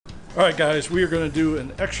Alright guys, we are going to do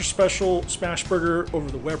an extra special smash burger over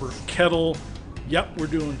the Weber Kettle. Yep, we're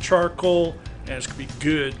doing charcoal and it's going to be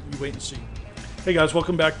good. You wait and see. Hey guys,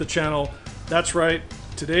 welcome back to the channel. That's right,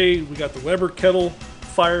 today we got the Weber Kettle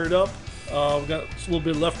fired up. We got a little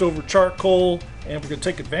bit of leftover charcoal and we're going to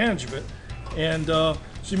take advantage of it. And so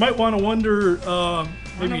you might want to wonder,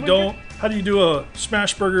 maybe you don't, how do you do a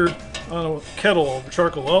smash burger on a kettle over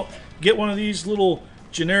charcoal? Well, get one of these little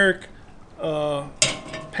generic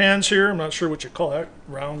pans here. I'm not sure what you call that,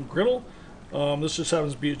 round griddle. This just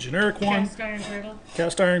happens to be a generic one. Cast iron griddle.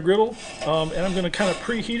 Cast iron griddle. And I'm going to kind of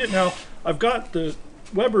preheat it. Now, I've got the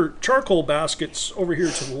Weber charcoal baskets over here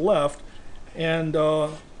to the left, and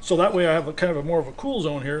so that way I have a kind of a more of a cool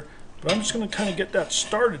zone here. But I'm just going to kind of get that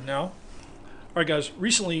started now. All right, guys.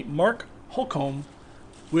 Recently, Mark Holcomb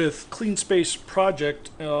with Clean Space Project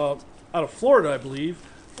out of Florida, I believe,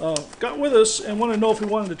 got with us and wanted to know if we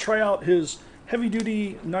wanted to try out his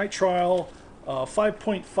heavy-duty nitrile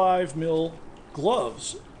 5.5 mil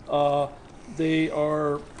gloves. They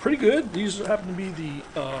are pretty good. These happen to be the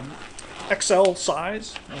XL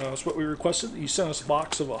size. That's what we requested. He sent us a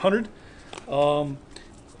box of 100.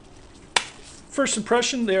 First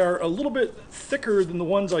impression, they are a little bit thicker than the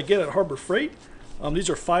ones I get at Harbor Freight. These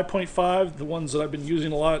are 5.5. The ones that I've been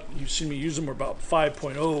using a lot, you've seen me use them, are about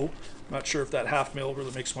 5.0. Not sure if that half mil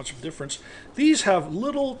really makes much of a difference. These have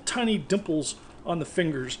little tiny dimples on the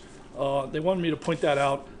fingers. They wanted me to point that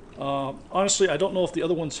out. Honestly, I don't know if the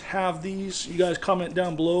other ones have these. You guys comment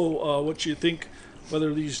down below what you think,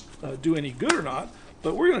 whether these do any good or not.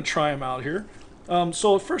 But we're going to try them out here.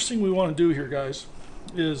 So the first thing we want to do here, guys,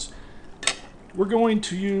 is we're going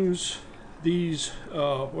to use these,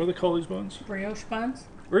 what do they call these buns? Brioche buns.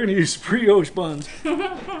 We're going to use brioche buns.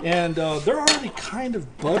 And they're already kind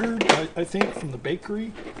of buttered, I think, from the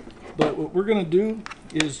bakery. But what we're going to do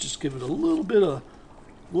is just give it a little bit of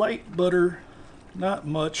light butter, not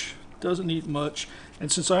much, doesn't need much. And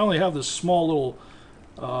since I only have this small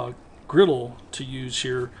little griddle to use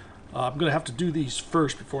here, I'm going to have to do these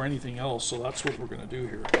first before anything else. So that's what we're going to do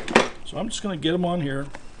here. So I'm just going to get them on here.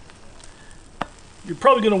 You're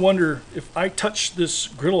probably going to wonder, if I touch this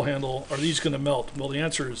griddle handle, are these going to melt? Well, the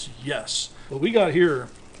answer is yes. What we got here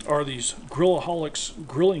are these Girllaholics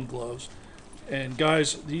grilling gloves. And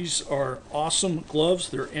guys, these are awesome gloves.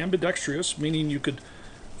 They're ambidextrous, meaning you could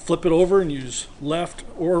flip it over and use left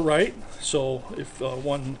or right. So if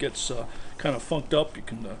one gets kind of funked up, you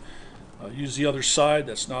can use the other side.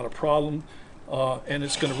 That's not a problem. And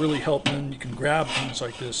it's going to really help them. You can grab things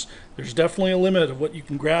like this. There's definitely a limit of what you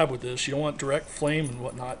can grab with this. You don't want direct flame and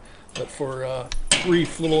whatnot. But for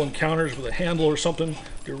brief little encounters with a handle or something,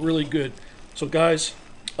 they're really good. So guys,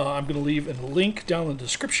 I'm going to leave a link down in the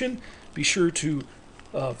description. Be sure to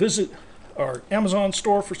visit our Amazon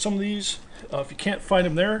store for some of these. If you can't find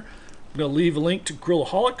them there, I'm going to leave a link to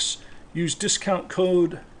Girllaholics. Use discount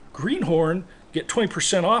code Greenhorn, get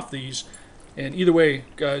 20% off these. And either way,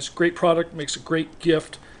 guys, great product, makes a great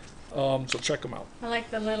gift. So check them out. I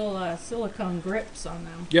like the little silicone grips on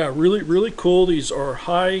them. Yeah, really, really cool. These are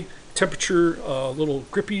high temperature little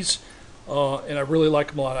grippies, and I really like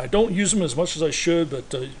them a lot. I don't use them as much as I should,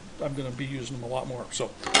 but I'm going to be using them a lot more.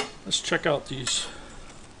 So let's check out these.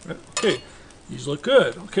 Okay, these look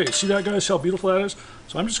good. Okay, see that, guys, how beautiful that is?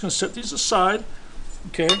 So I'm just going to set these aside.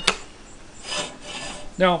 Okay.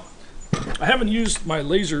 Now, I haven't used my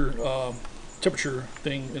laser temperature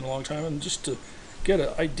thing in a long time, and just to get an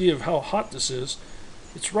idea of how hot this is,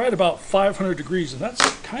 it's right about 500 degrees, and that's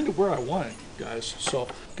kind of where I want it, guys. So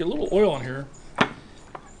get a little oil on here,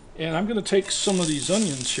 and I'm going to take some of these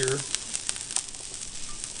onions here.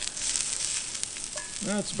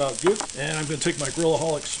 That's about good. And I'm going to take my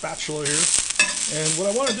Girllaholics spatula here, and what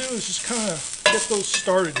I want to do is just kind of get those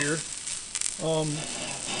started here.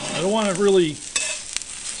 I don't want to really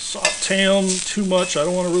saute them too much. I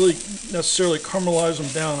don't want to really necessarily caramelize them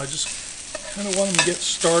down. I just kind of want them to get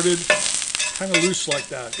started kind of loose like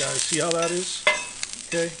that, guys. See how that is?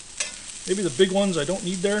 Okay. Maybe the big ones I don't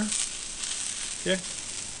need there. Okay.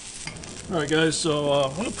 All right, guys. So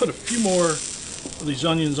I'm going to put a few more of these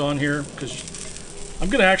onions on here because I'm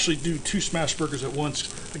going to actually do 2 smash burgers at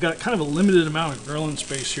once. I got kind of a limited amount of grilling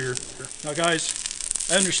space here. Now, guys,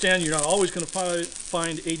 I understand you're not always going to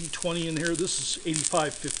find 80-20 in here. This is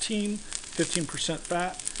 85-15, 15%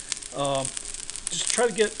 fat. Just try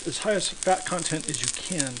to get as high as fat content as you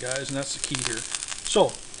can, guys, and that's the key here.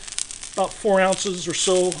 So, about 4 ounces or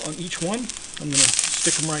so on each one. I'm going to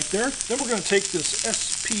stick them right there. Then we're going to take this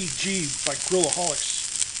SPG by Girllaholics,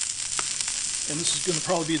 and this is going to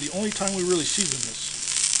probably be the only time we really season this.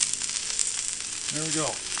 There we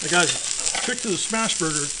go. Now, guys, trick to the smash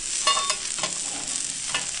burger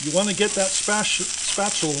You want to get that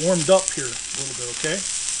spatula warmed up here a little bit, okay?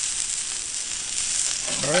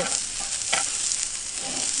 All right.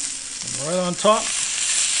 And right on top.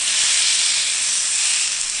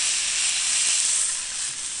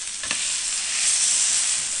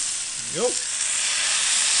 There you go.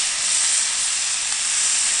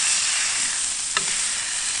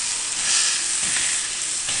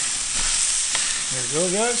 There you go,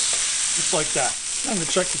 guys. Just like that. I'm going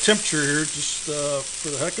to check the temperature here just for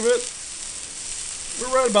the heck of it.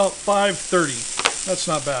 We're right about 530. That's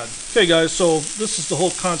not bad. Okay, guys, so this is the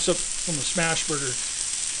whole concept from the smash burger.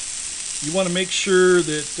 You want to make sure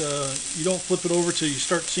that you don't flip it over till you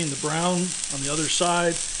start seeing the brown on the other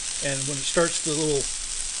side, and when it starts the little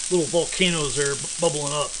volcanoes there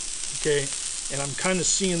bubbling up, okay? And I'm kind of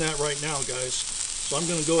seeing that right now, guys. So I'm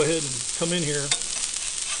going to go ahead and come in here.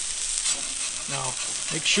 Now,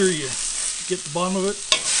 make sure you get the bottom of it.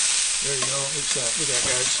 There you go. Look at that. Look at that,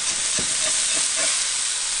 guys.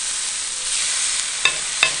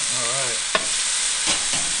 All right.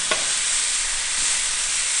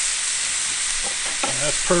 And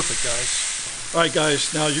that's perfect, guys. All right,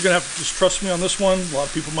 guys. Now, you're going to have to just trust me on this one. A lot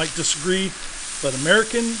of people might disagree, but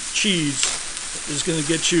American cheese is going to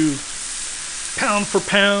get you pound for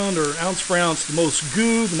pound or ounce for ounce the most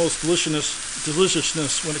goo, the most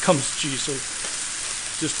deliciousness when it comes to cheese. So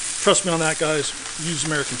just trust me on that, guys. Use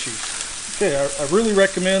American cheese. Okay, I really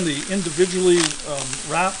recommend the individually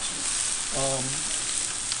wrapped,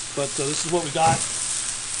 but this is what we got.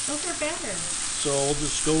 Those are better. So we'll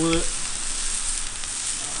just go with it.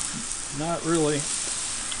 Not really.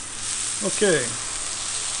 Okay.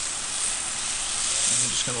 I'm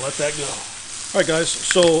just going to let that go. Alright, guys,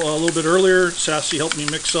 so a little bit earlier, Sassy helped me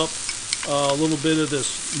mix up a little bit of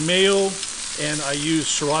this mayo, and I used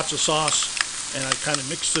sriracha sauce, and I kind of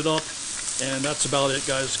mixed it up, and that's about it,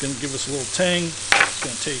 guys. It's going to give us a little tang. It's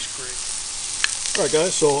going to taste great. Alright,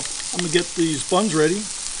 guys, so I'm going to get these buns ready,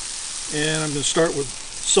 and I'm going to start with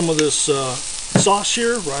some of this sauce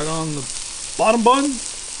here right on the bottom bun.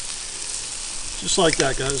 Just like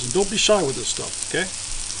that, guys, and don't be shy with this stuff, okay?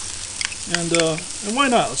 And why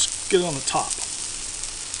not? Let's get it on the top.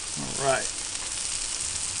 All right.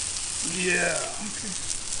 Yeah. Okay.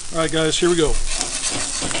 All right, guys, here we go.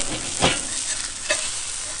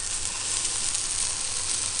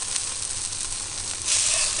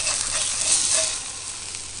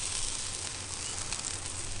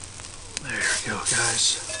 There we go,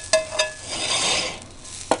 guys.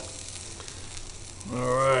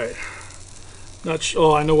 All right.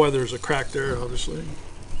 Oh, I know why there's a crack there, obviously.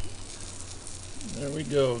 There we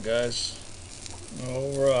go, guys.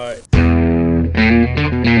 All right.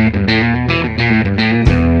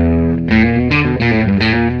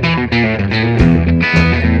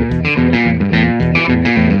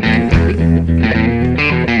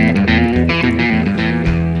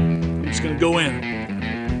 It's going to go in.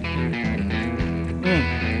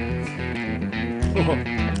 Oh.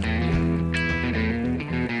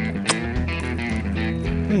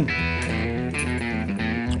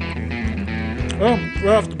 Well,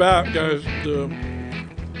 right off the bat, guys, the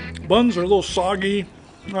buns are a little soggy.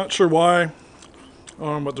 Not sure why,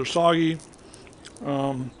 but they're soggy.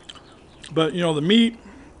 But, you know, the meat,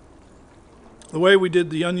 the way we did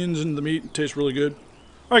the onions and the meat, tastes really good.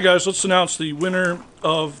 All right, guys, let's announce the winner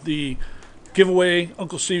of the giveaway,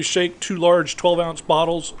 Uncle Steve's Shake, 2 large 12-ounce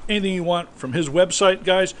bottles. Anything you want from his website,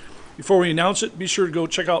 guys. Before we announce it, be sure to go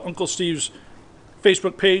check out Uncle Steve's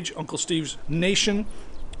Facebook page, Uncle Steve's Nation,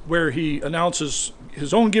 where he announces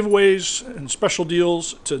his own giveaways and special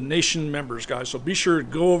deals to Nation members, guys. So be sure to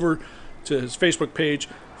go over to his Facebook page,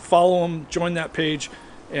 follow him, join that page,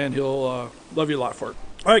 and he'll love you a lot for it.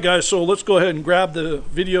 All right, guys, so let's go ahead and grab the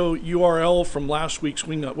video URL from last week's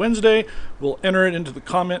Wingnut Wednesday. We'll enter it into the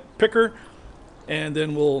comment picker, and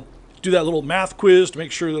then we'll do that little math quiz to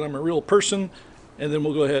make sure that I'm a real person, and then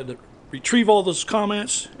we'll go ahead and retrieve all those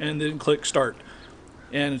comments and then click start.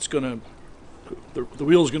 And it's going to the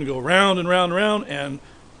wheel is going to go round and round and round, and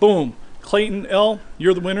boom, Clayton L.,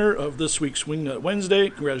 you're the winner of this week's Wingnut Wednesday.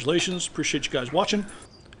 Congratulations. Appreciate you guys watching.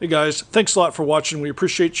 Hey guys, thanks a lot for watching. We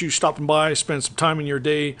appreciate you stopping by, spending some time in your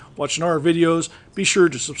day watching our videos. Be sure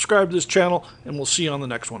to subscribe to this channel, and we'll see you on the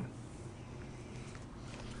next one.